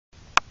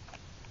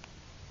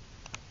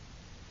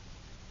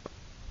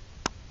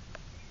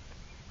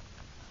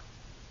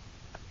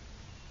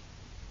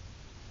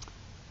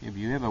Have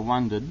you ever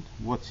wondered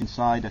what's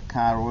inside a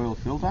car oil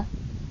filter?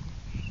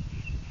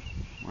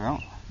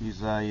 Well,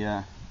 here's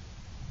a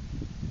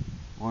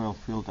oil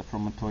filter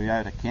from a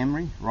Toyota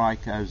Camry,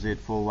 Ryco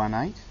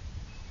Z418,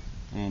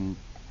 and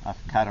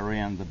I've cut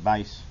around the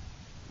base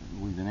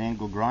with an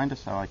angle grinder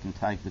so I can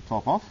take the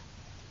top off,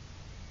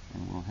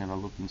 and we'll have a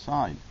look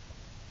inside.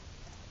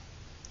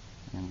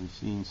 And we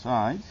see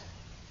inside,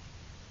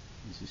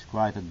 this is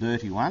quite a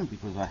dirty one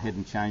because I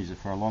hadn't changed it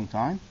for a long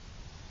time.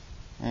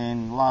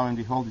 And lo and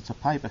behold, it's a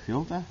paper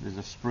filter. There's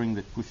a spring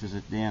that pushes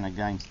it down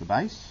against the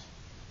base,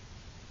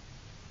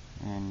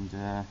 and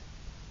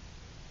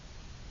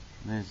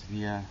there's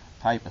the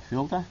paper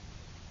filter.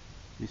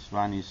 This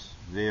one is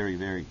very,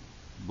 very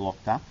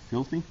blocked up,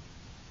 filthy,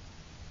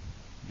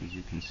 as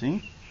you can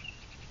see.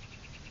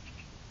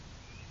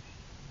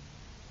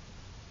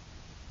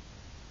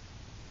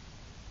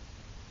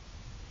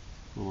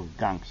 Full of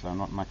gunk, so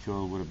not much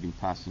oil would have been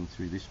passing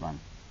through this one.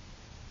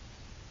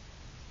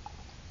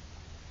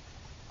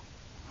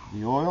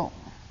 The oil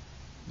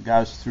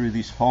goes through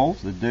these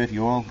holes, the dirty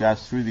oil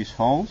goes through these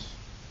holes,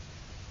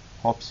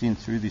 hops in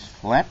through this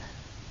flap,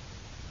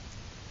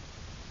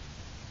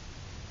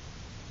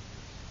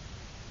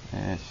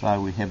 so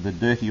we have the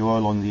dirty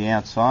oil on the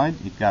outside.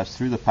 It goes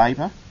through the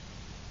paper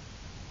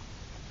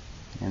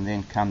and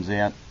then comes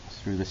out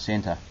through the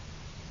centre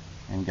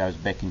and goes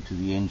back into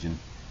the engine.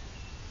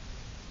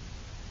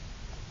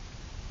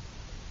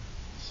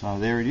 So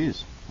there it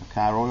is, a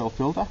car oil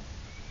filter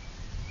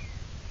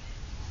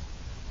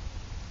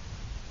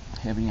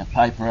having a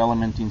paper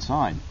element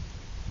inside.